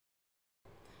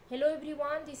Hello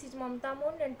everyone, this is Mamta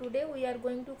Mund and today we are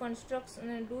going to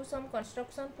do some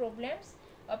construction problems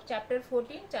of chapter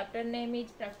 14. Chapter name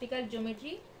is Practical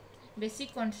Geometry,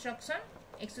 Basic Construction,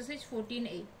 Exercise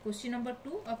 14A. Question number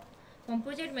 2 of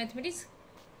Composite Mathematics,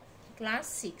 Class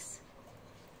 6.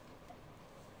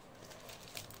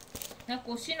 Now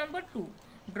question number 2.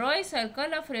 Draw a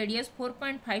circle of radius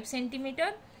 4.5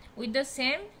 cm with the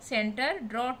same center.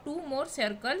 Draw two more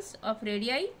circles of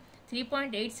radii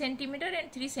 3.8 cm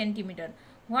and 3 cm.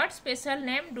 What special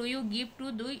name do you give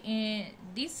to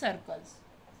these circles?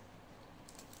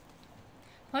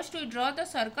 First we draw the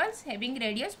circles having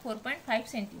radius 4.5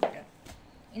 cm.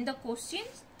 In the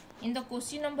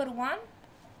question number 1,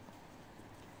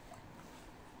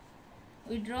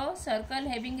 we draw circle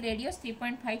having radius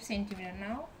 3.5 cm.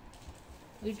 Now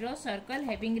we draw circle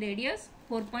having radius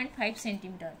 4.5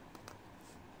 cm.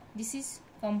 This is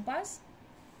compass.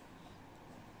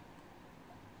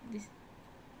 This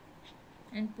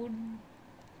and put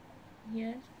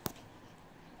here.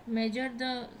 Measure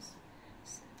the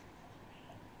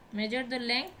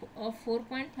length of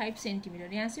 4.5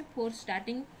 cm. यहाँ से 4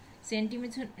 starting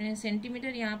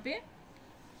centimetre यहाँ पे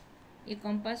ये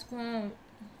compass को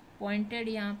pointed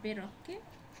यहाँ पे रख के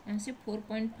यहाँ से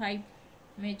 4.5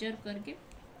 मेजर करके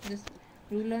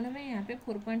रूलर में यहाँ पे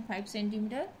 4.5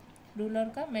 सेंटीमीटर रूलर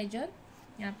का मेजर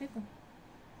यहाँ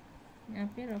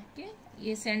पे रख के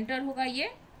ये सेंटर होगा ये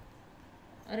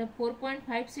और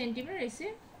 4.5 सेंटीमीटर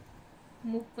ऐसे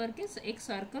मूव करके एक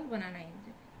सर्कल बनाना है.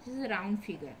 This is round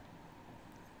figure.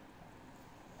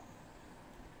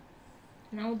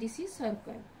 Now this is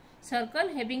circle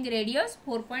having radius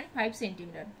 4.5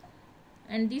 centimetre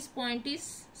and this point is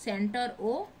centre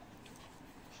O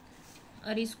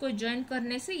और इसको ज्वाइन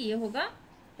करने से ये होगा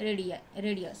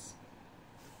radius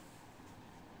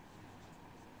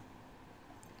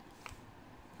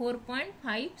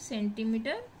 4.5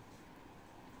 centimetre.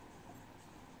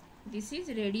 This is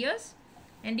radius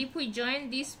and if we join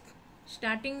this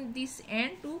starting this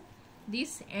end to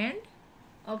this end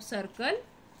of circle,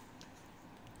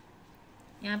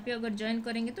 यहाँ पे अगर join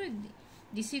करेंगे तो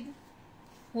this is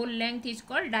whole length is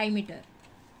called diameter.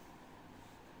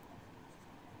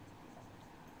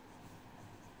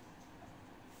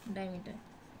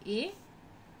 A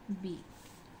B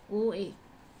OA.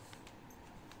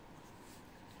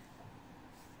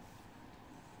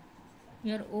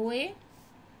 Here OA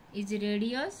is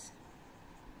radius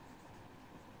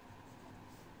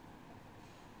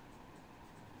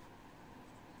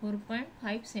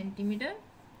 4.5 centimeter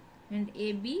and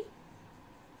AB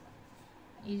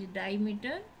is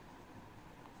diameter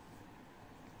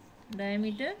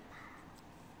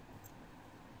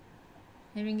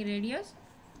having radius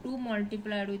 2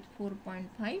 multiplied with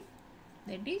 4.5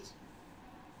 that is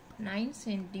 9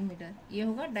 centimeter. ये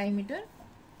होगा diameter.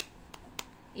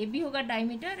 AB होगा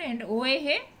diameter and OA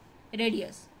है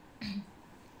radius.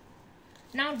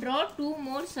 Now draw two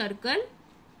more circle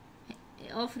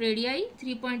of radii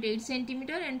 3.8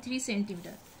 centimeter and 3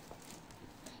 centimeter.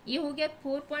 ये हो गया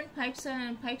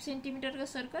 4.5 centimetre का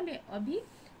circle है. अभी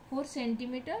 4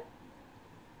 centimetre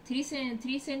 3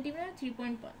 centimetre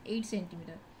 3.8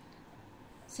 centimetre.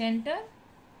 Center,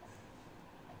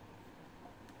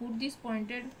 put this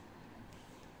pointed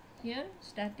here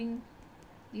starting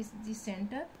this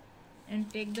center and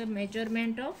take the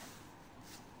measurement of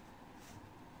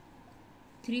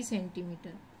 3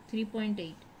 centimeter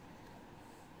 3.8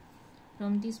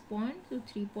 from this point to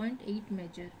 3.8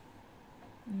 measure.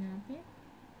 यहाँ पे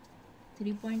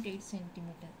 3.8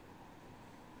 centimetre.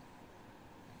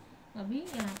 अभी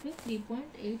यहाँ पे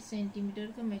 3.8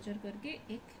 सेंटीमीटर का मेजर करके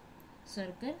एक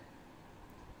circle.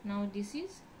 Now this is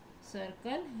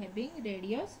circle having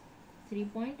radius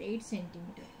 3.8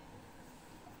 centimetre.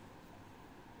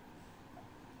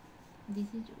 This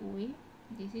is OA,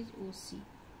 this is OC.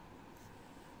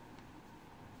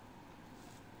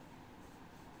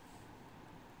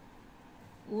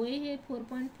 OA है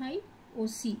 4.5,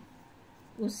 OC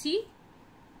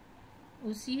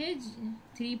है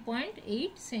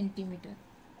 3.8 सेंटीमीटर.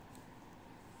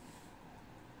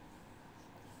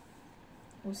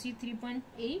 OC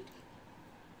 3.8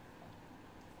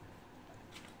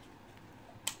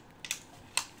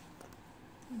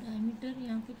 diameter.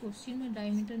 यहाँ पे क्वेश्चन में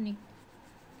डायमीटर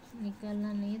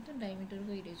निकालना नहीं है तो डायमीटर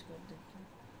को इरेज कर देते हैं.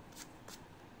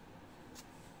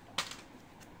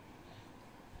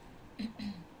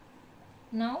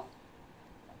 Now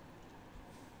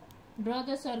draw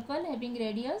the circle having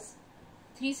radius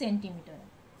 3 centimeter.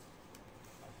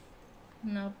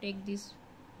 Now take this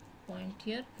point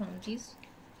here. From this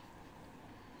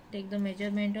take the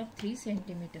measurement of 3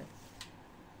 centimeter.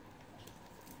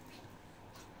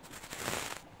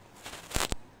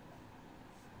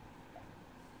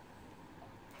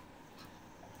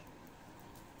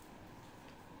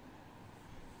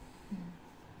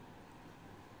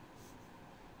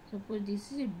 Suppose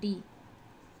this is D.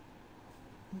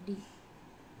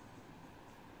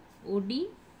 OD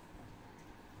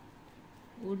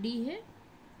है,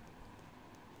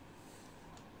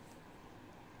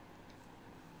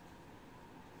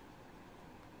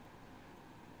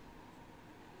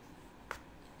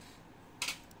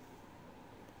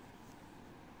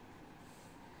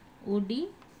 OD,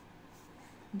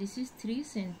 this is 3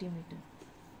 centimeter.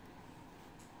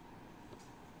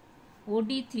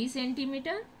 OD 3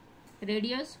 centimeter,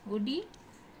 radius OD,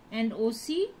 and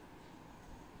OC,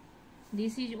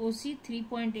 this is OC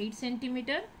 3.8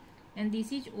 centimeter, and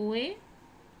this is OA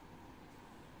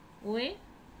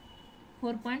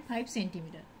 4.5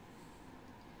 centimeter.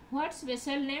 What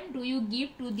special name do you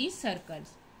give to these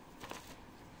circles?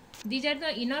 These are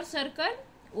the inner circle.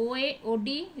 OA, OD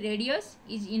radius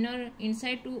is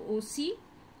inside to OC,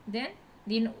 then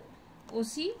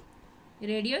OC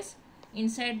radius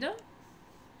inside the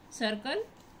circle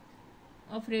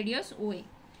of radius OA.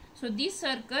 So these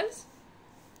circles,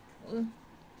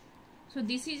 so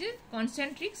this is a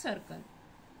concentric circle.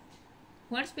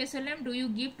 What special name do you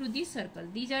give to this circle?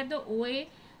 These are the OA,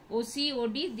 OC,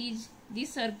 OD.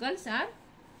 These circles are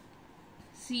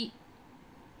C.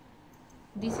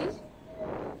 This is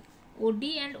OD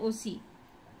and OC.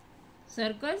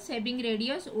 Circles having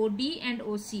radius OD and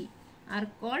OC are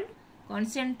called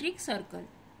concentric circle.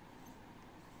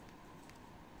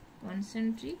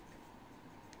 Concentric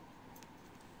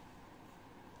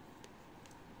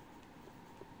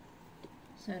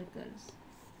circles.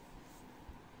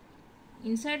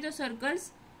 Inside the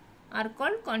circles are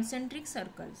called concentric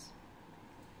circles.